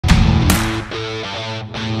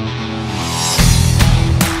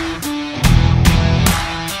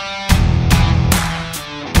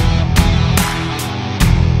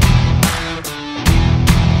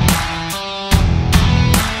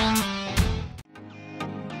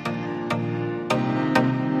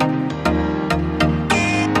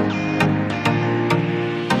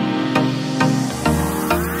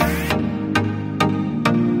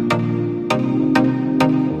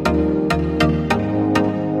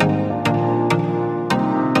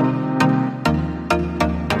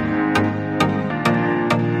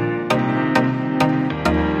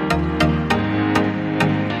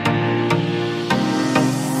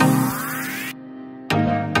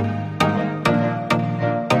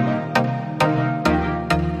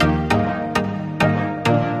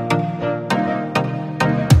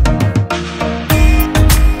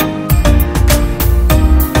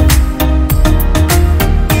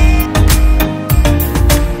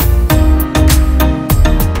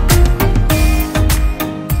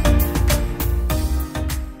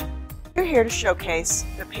here to showcase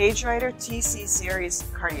the PageWriter TC series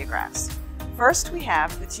cardiographs. First, we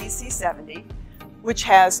have the TC70, which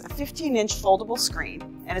has a 15-inch foldable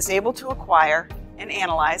screen and is able to acquire and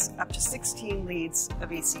analyze up to 16 leads of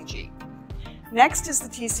ECG. Next is the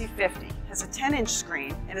TC50, has a 10-inch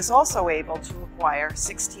screen and is also able to acquire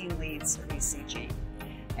 16 leads of ECG.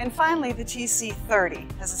 And finally, the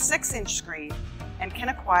TC30 has a 6-inch screen and can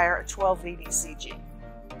acquire a 12-lead ECG.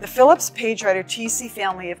 The Philips PageWriter TC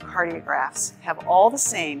family of cardiographs have all the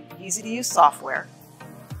same easy-to-use software.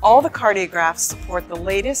 All the cardiographs support the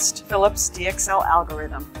latest Philips DXL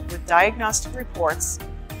algorithm with diagnostic reports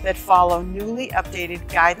that follow newly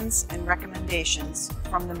updated guidance and recommendations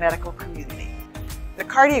from the medical community. The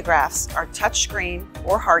cardiographs are touchscreen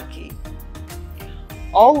or hard key.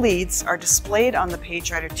 All leads are displayed on the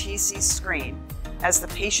PageWriter TC screen as the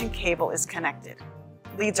patient cable is connected.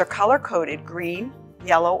 Leads are color-coded green,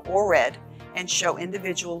 yellow, or red and show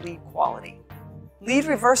individual lead quality. Lead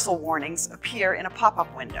reversal warnings appear in a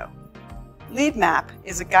pop-up window. Lead map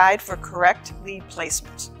is a guide for correct lead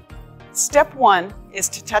placement. Step 1 is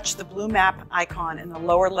to touch the blue map icon in the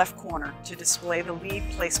lower left corner to display the lead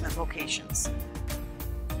placement locations.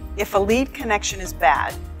 If a lead connection is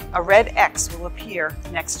bad, a red X will appear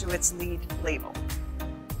next to its lead label.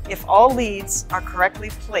 If all leads are correctly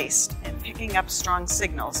placed and picking up strong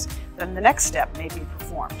signals, then the next step may be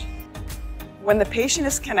performed. When the patient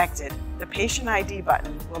is connected, the Patient ID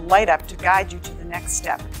button will light up to guide you to the next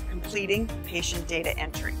step, completing patient data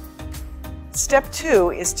entry. Step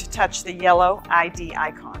 2 is to touch the yellow ID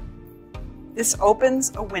icon. This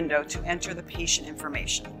opens a window to enter the patient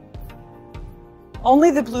information.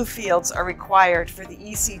 Only the blue fields are required for the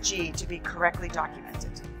ECG to be correctly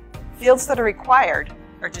documented. Fields that are required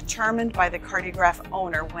are determined by the cardiograph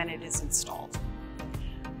owner when it is installed.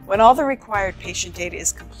 When all the required patient data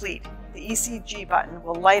is complete, the ECG button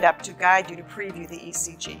will light up to guide you to preview the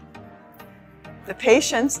ECG. The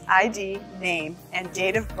patient's ID, name, and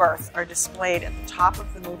date of birth are displayed at the top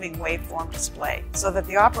of the moving waveform display so that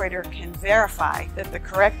the operator can verify that the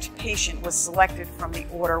correct patient was selected from the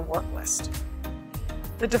order work list.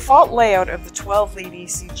 The default layout of the 12-lead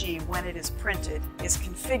ECG when it is printed is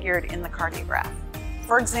configured in the cardiograph.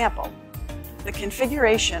 For example, the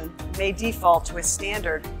configuration may default to a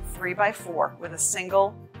standard 3x4 with a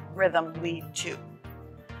single rhythm lead 2.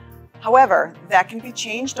 However, that can be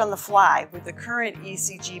changed on the fly with the current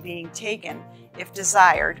ECG being taken if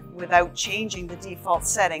desired without changing the default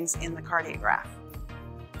settings in the cardiograph.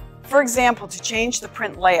 For example, to change the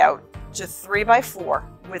print layout to 3x4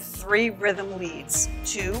 with 3 rhythm leads,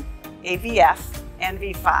 2, AVF, and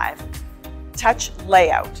V5, touch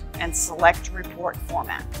Layout and select Report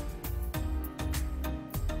Format.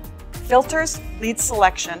 Filters, lead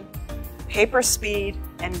selection, paper speed,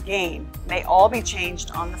 and gain may all be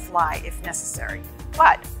changed on the fly if necessary,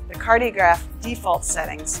 but the cardiograph default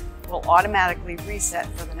settings will automatically reset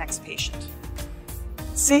for the next patient.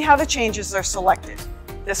 See how the changes are selected.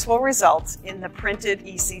 This will result in the printed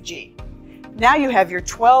ECG. Now you have your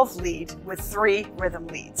 12 lead with 3 rhythm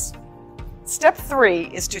leads. Step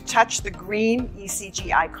 3 is to touch the green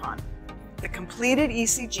ECG icon. The completed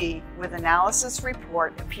ECG with analysis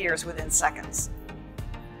report appears within seconds.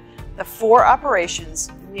 The 4 operations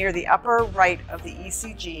near the upper right of the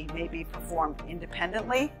ECG may be performed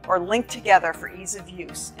independently or linked together for ease of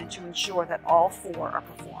use and to ensure that all 4 are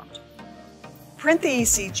performed. Print the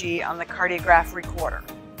ECG on the cardiograph recorder.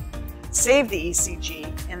 Save the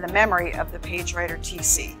ECG in the memory of the PageWriter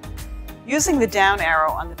TC. Using the down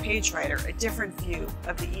arrow on the PageWriter, a different view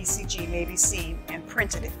of the ECG may be seen and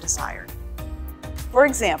printed if desired. For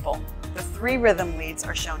example, the 3 rhythm leads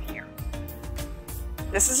are shown here.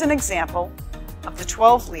 This is an example of the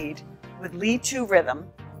 12 lead with lead 2 rhythm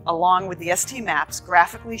along with the ST maps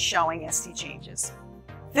graphically showing ST changes.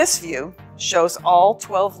 This view shows all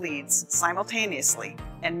 12 leads simultaneously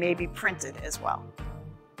and may be printed as well.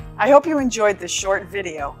 I hope you enjoyed this short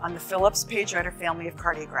video on the Philips PageWriter family of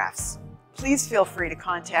cardiographs. Please feel free to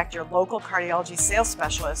contact your local cardiology sales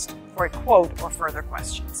specialist for a quote or further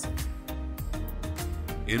questions.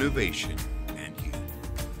 Innovation